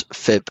his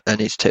fib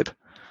and his tib.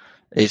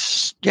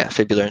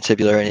 Fibula and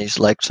tibular in his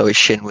leg, so his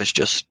shin was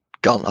just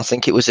gone. I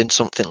think it was in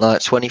something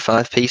like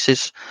 25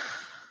 pieces.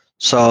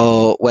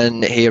 So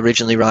when he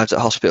originally arrived at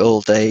hospital,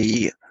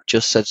 they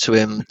just said to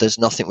him, "There's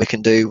nothing we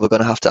can do. We're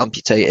going to have to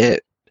amputate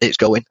it. It's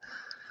going."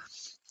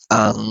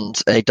 And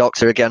a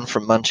doctor again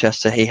from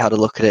Manchester, he had a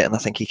look at it, and I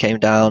think he came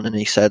down and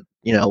he said,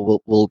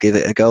 we'll give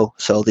it a go.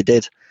 So they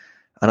did.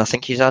 And I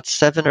think he's had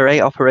 7 or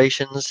 8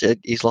 operations.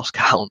 He's lost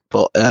count,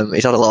 but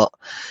he's had a lot.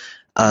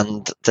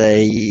 And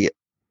they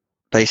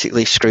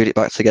basically screwed it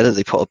back together.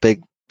 They put a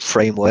big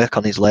framework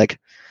on his leg,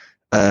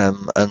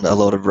 and a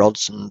load of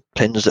rods and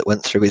pins that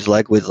went through his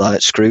leg with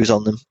like screws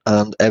on them.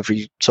 And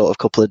every sort of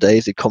couple of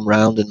days they'd come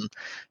round and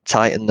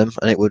tighten them,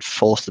 and it would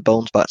force the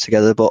bones back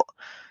together. But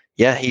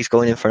yeah, he's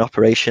going in for an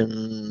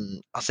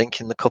operation, I think,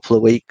 in a couple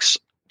of weeks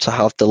to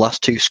have the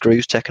last 2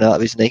 screws taken out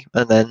of his knee,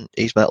 and then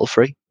he's metal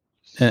free.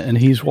 And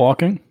he's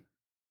walking?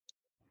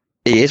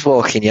 He is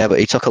walking, yeah, but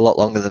he took a lot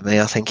longer than me.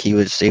 I think he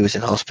was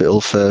in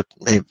hospital for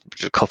maybe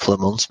a couple of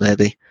months,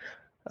 maybe.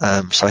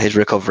 So his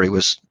recovery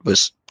was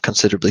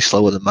considerably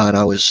slower than mine.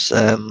 I was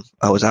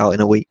out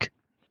in a week.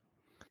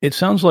 It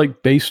sounds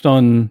like, based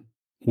on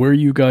where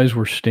you guys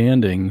were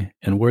standing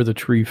and where the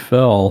tree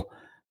fell,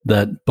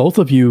 that both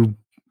of you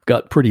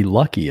got pretty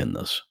lucky in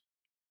this.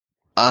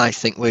 I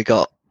think we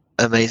got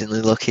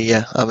amazingly lucky,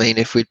 yeah. I mean,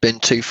 if we'd been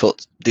 2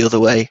 foot the other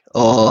way,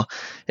 or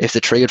if the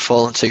tree had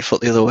fallen 2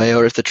 foot the other way,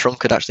 or if the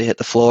trunk had actually hit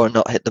the floor and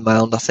not hit the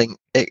mound, I think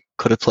it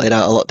could have played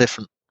out a lot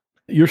different.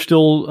 You're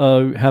still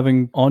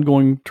having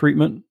ongoing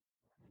treatment?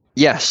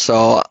 Yes,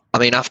 so, I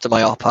mean, after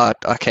my op, I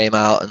came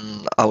out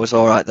and I was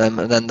all right then.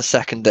 And then the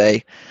second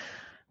day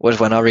was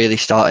when I really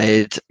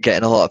started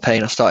getting a lot of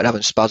pain. I started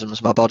having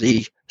spasms. My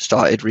body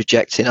started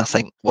rejecting, I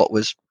think, what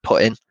was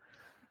put in.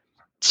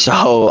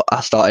 So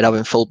I started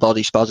having full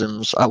body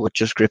spasms. I would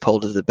just grip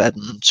hold of the bed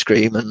and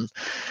scream. And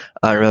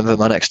I remember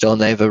my next door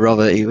neighbour,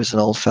 Robert, he was an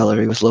old fella,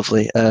 he was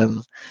lovely.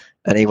 And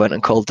he went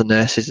and called the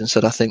nurses and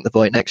said, "I think the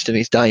boy next to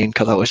me is dying,"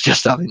 because I was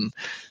just having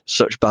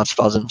such bad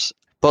spasms.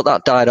 But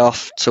that died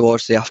off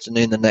towards the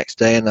afternoon the next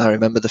day. And I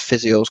remember the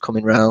physios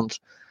coming round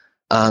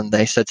and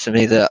they said to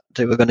me that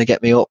they were going to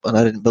get me up, and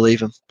I didn't believe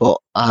them. But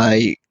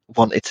I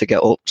wanted to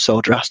get up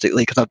so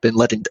drastically because I've been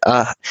led into...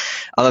 I'm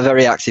a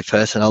very active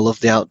person. I love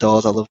the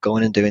outdoors. I love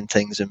going and doing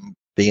things and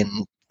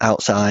being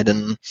outside,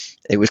 and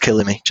it was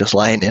killing me just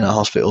lying in a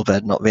hospital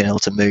bed, not being able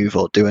to move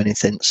or do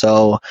anything.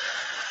 So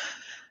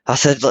I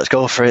said, let's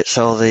go for it.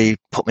 So they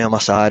put me on my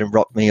side and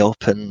rocked me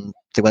up, and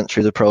they went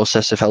through the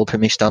process of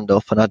helping me stand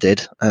up, and I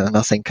did. And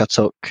I think I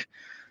took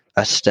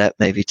a step,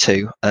 maybe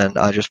 2, and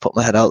I just put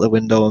my head out the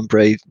window and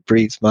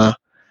breathed my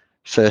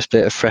first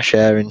bit of fresh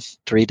air in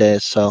 3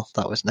 days. So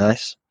that was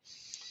nice.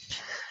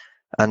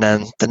 And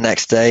then the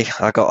next day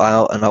I got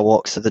out and I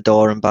walked to the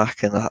door and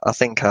back, and I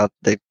think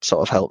they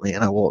sort of helped me,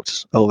 and I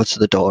walked over to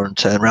the door and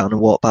turned around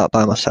and walked back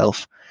by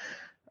myself,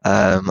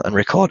 and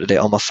recorded it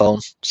on my phone.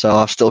 So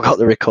I've still got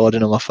the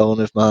recording on my phone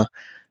of my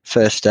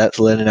first steps,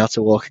 learning how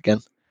to walk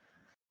again.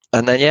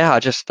 And then, yeah,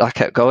 I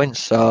kept going.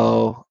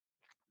 So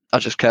I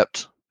just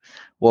kept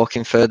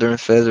walking further and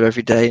further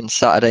every day, and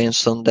Saturday and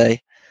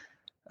Sunday.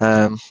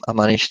 I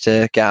managed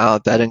to get out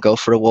of bed and go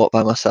for a walk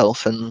by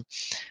myself, and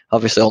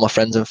obviously all my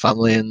friends and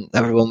family and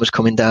everyone was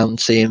coming down,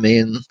 seeing me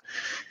and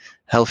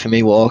helping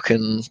me walk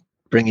and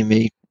bringing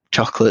me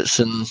chocolates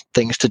and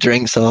things to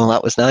drink, so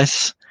that was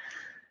nice.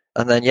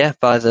 And then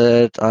by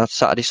the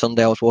Saturday,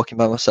 Sunday I was walking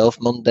by myself.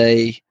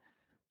 Monday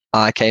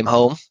I came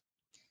home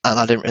and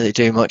I didn't really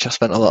do much. I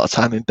spent a lot of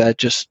time in bed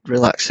just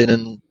relaxing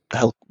and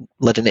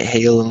letting it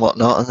heal and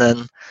whatnot. And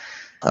then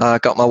I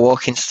got my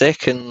walking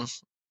stick and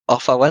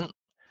off I went,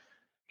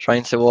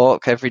 trying to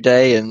walk every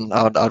day. And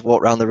I'd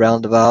walk round the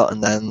roundabout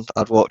and then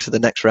I'd walk to the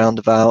next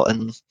roundabout.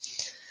 And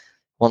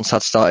once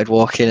I'd started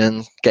walking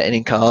and getting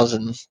in cars,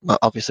 and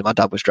obviously my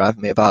dad was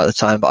driving me about at the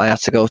time, but I had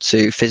to go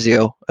to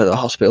physio at the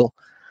hospital.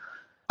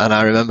 And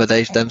I remember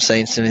them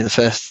saying to me the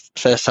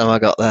first time I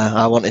got there,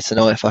 I wanted to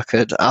know if I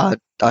could. I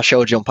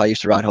show jump. I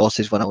used to ride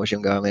horses when I was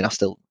younger. I mean, I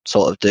still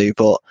sort of do,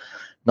 but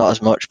not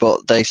as much.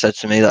 But they said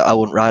to me that I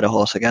wouldn't ride a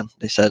horse again.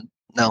 They said,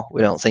 no,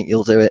 we don't think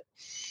you'll do it.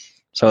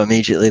 So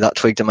immediately that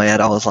twigged in my head.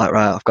 I was like,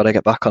 right, I've got to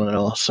get back on an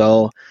horse.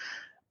 So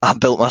I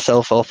built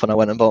myself up and I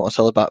went and bought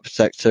myself a back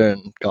protector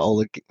and got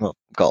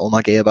all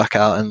my gear back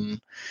out. And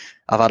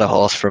I've had a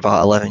horse for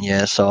about 11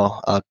 years, so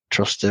I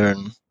trust her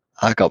and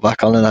I got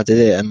back on and I did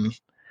it. And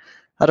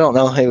I don't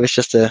know, it was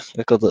just a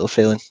good little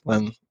feeling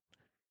when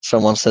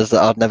someone says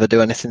that I'd never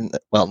do anything,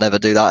 never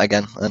do that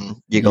again, and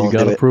you go and do it.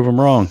 You got to prove them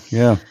wrong,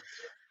 yeah.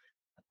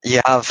 You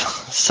have.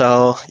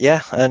 So,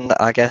 and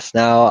I guess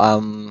now,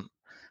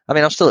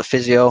 I'm still at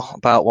physio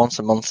about once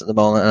a month at the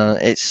moment,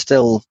 and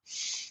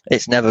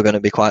it's never going to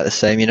be quite the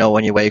same. You know,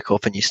 when you wake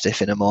up and you're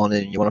stiff in the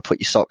morning and you want to put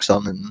your socks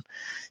on and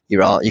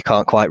you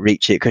can't quite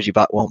reach it because your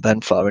back won't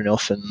bend far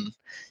enough, and,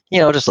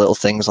 just little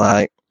things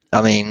like,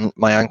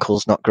 my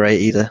ankle's not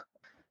great either.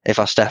 If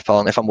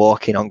I'm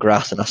walking on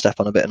grass and I step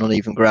on a bit of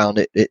uneven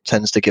ground, it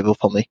tends to give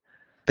up on me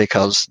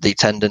because the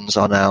tendons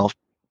are now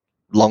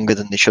longer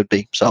than they should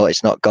be. So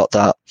it's not got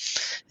that,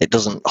 it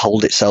doesn't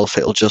hold itself,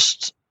 it'll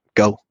just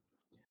go.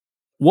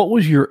 What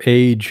was your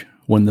age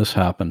when this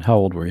happened? How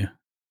old were you?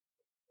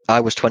 I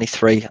was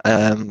 23.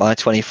 My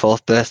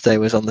 24th birthday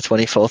was on the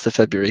 24th of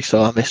February,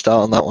 so I missed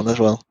out on that one as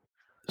well.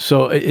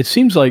 So it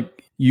seems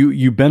like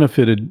you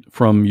benefited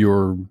from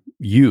your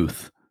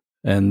youth.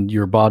 And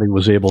your body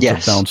was able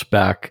to bounce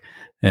back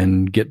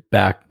and get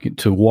back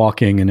to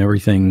walking and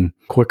everything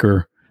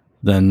quicker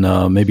than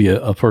maybe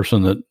a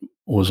person that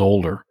was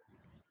older.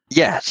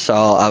 Yeah,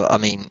 so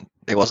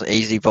it wasn't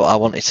easy, but I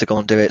wanted to go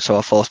and do it, so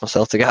I forced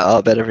myself to get out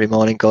of bed every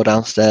morning, go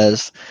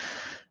downstairs.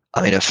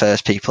 At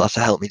first people had to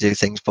help me do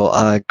things, but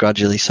I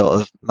gradually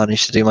sort of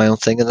managed to do my own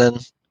thing. And then,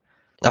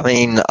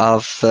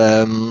 I've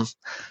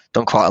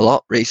done quite a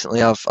lot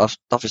recently. I've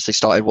obviously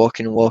started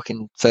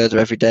walking further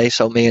every day.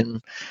 So me and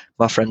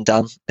my friend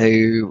Dan,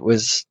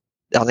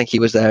 I think he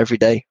was there every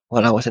day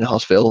when I was in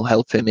hospital,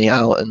 helping me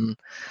out and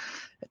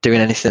doing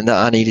anything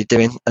that I needed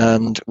doing.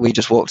 And we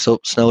just walked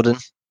up Snowdon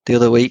the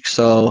other week.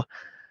 So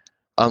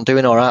I'm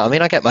doing all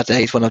right. I get my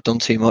days when I've done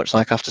too much.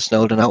 Like after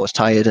Snowdon, I was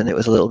tired and it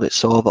was a little bit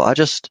sore, but I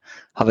just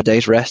have a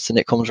day's rest and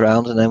it comes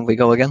around and then we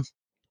go again.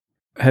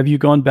 Have you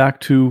gone back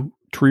to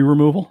tree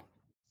removal?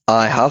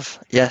 I have,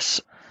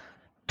 yes.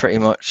 Pretty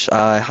much.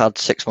 I had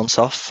 6 months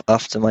off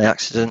after my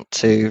accident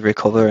to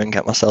recover and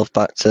get myself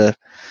back to,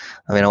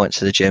 I went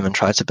to the gym and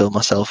tried to build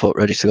myself up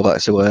ready to go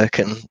back to work,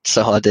 and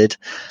so I did.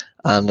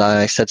 And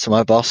I said to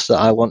my boss that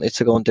I wanted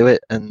to go and do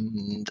it,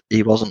 and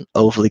he wasn't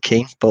overly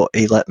keen, but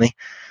he let me.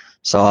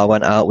 So I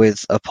went out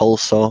with a pole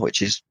saw,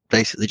 which is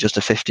basically just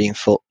a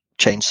 15-foot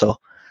chainsaw,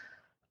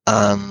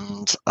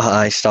 and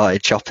I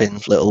started chopping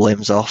little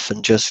limbs off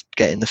and just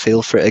getting the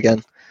feel for it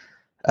again.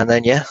 And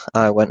then,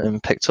 I went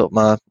and picked up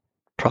my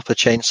proper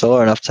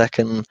chainsaw and I've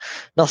taken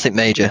nothing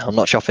major. I'm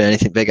not chopping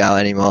anything big out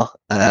anymore,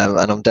 and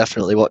I'm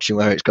definitely watching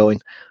where it's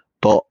going,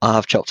 but I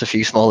have chopped a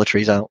few smaller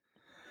trees out.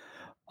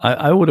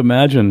 I would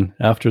imagine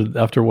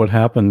after what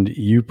happened,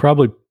 you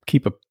probably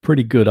keep a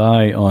pretty good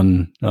eye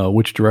on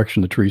which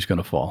direction the tree's going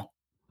to fall.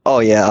 Oh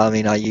yeah,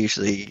 I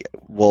usually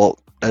walk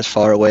as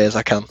far away as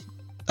I can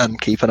and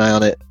keep an eye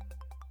on it.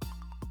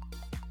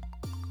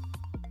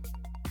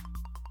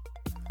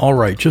 All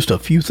right, just a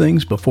few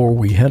things before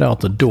we head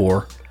out the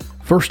door.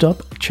 First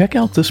up, check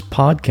out this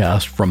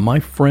podcast from my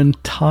friend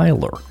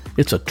Tyler.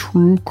 It's a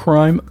true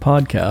crime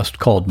podcast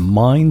called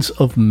Minds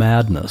of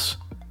Madness.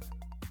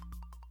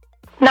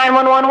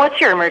 911,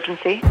 what's your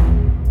emergency?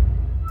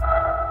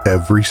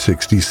 Every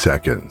 60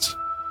 seconds,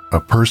 a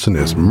person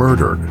is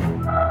murdered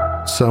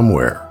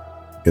somewhere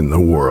in the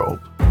world.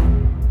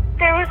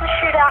 There was a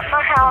shootout in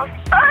my house.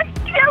 I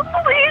can't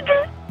believe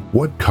it.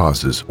 What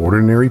causes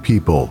ordinary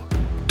people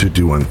to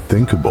do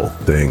unthinkable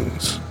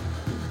things?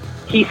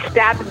 He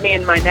stabbed me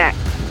in my neck.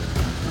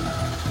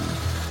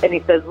 And he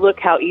says, look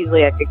how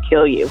easily I could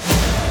kill you.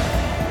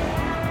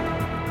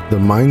 The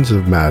Minds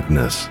of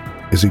Madness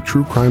is a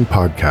true crime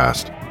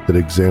podcast that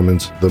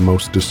examines the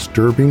most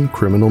disturbing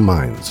criminal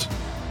minds.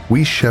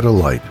 We shed a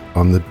light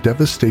on the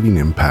devastating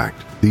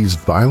impact these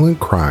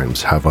violent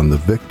crimes have on the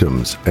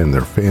victims and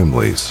their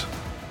families.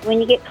 When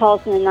you get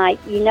calls in the night,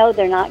 you know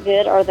they're not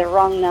good or they're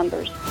wrong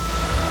numbers.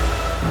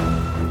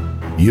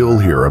 you'll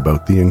hear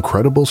about the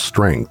incredible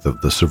strength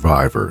of the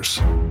survivors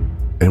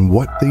and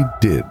what they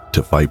did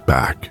to fight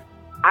back.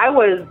 I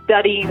was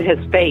studying his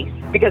face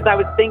because I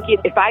was thinking,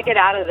 if I get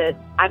out of this,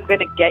 I'm going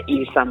to get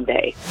you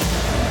someday.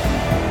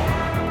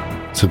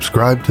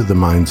 Subscribe to the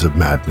Minds of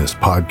Madness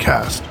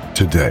podcast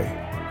today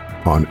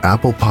on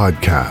Apple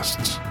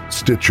Podcasts,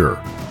 Stitcher,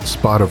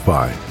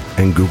 Spotify,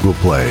 and Google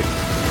Play.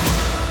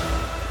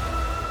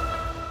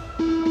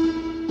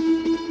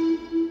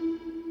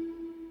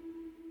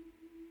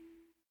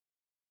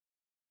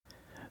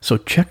 So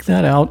check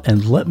that out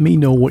and let me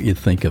know what you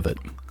think of it.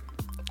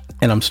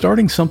 And I'm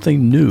starting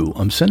something new.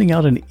 I'm sending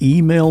out an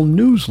email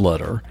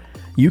newsletter.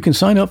 You can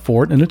sign up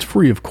for it, and it's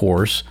free, of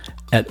course,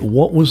 at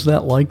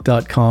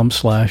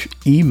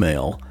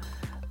whatwasthatlike.com/email.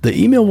 The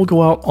email will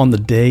go out on the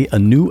day a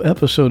new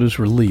episode is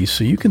released,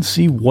 so you can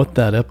see what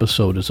that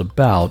episode is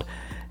about.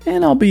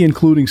 And I'll be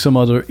including some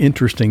other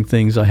interesting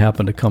things I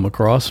happen to come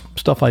across,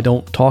 stuff I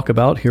don't talk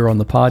about here on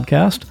the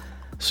podcast.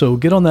 So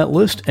get on that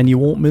list and you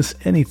won't miss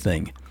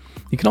anything.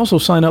 You can also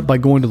sign up by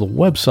going to the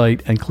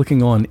website and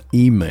clicking on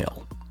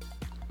email.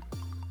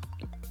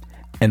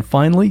 And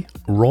finally,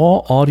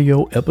 Raw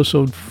Audio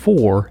Episode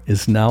 4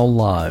 is now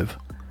live.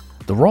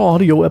 The Raw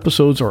Audio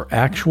episodes are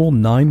actual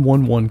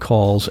 911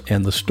 calls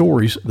and the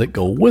stories that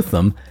go with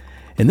them.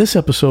 In this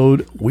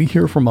episode, we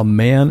hear from a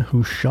man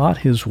who shot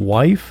his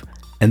wife,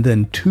 and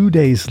then 2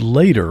 days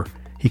later,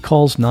 he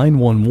calls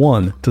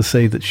 911 to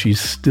say that she's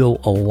still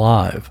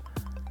alive.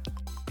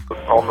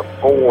 On the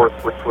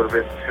 4th, which would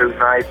have been 2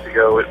 nights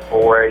ago at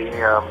 4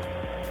 a.m.,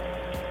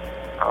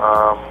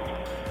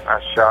 I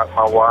shot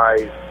my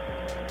wife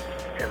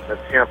in the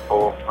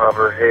temple of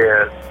her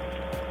head.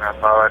 I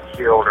thought I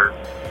killed her.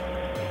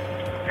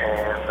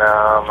 And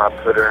I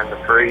put her in the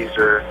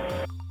freezer.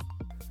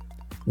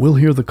 We'll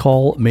hear the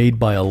call made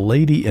by a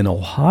lady in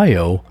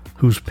Ohio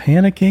who's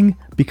panicking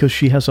because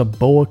she has a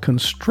boa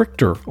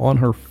constrictor on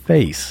her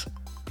face.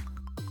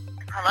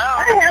 Hello?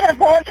 I had a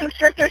boa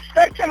constrictor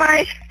stuck to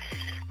my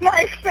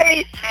face.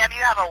 Ma'am,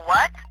 you have a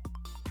what?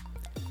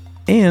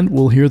 And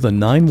we'll hear the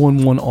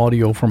 911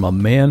 audio from a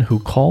man who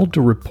called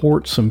to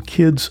report some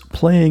kids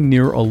playing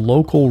near a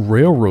local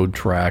railroad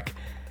track,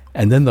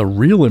 and then the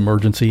real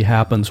emergency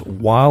happens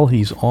while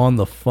he's on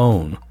the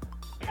phone.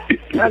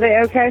 Are they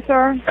okay,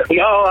 sir?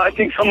 No, I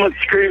think someone's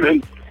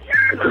screaming.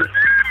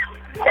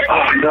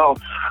 Oh, no.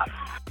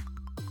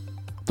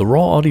 The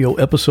Raw Audio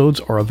episodes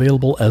are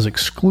available as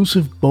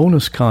exclusive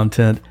bonus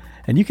content,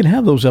 and you can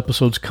have those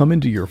episodes come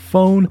into your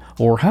phone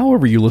or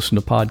however you listen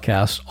to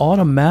podcasts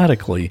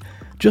automatically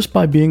just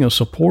by being a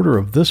supporter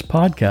of this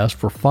podcast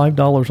for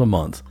 $5 a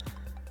month.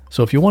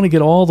 So if you want to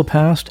get all the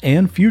past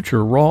and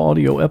future Raw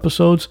Audio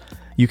episodes,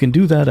 you can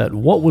do that at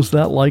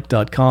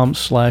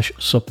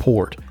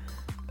whatwasthatlike.com/support.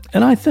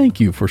 And I thank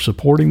you for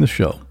supporting the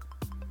show.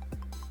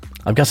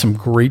 I've got some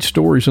great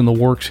stories in the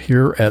works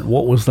here at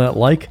What Was That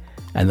Like,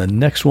 and the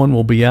next one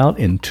will be out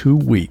in 2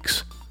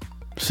 weeks.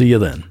 See you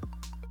then.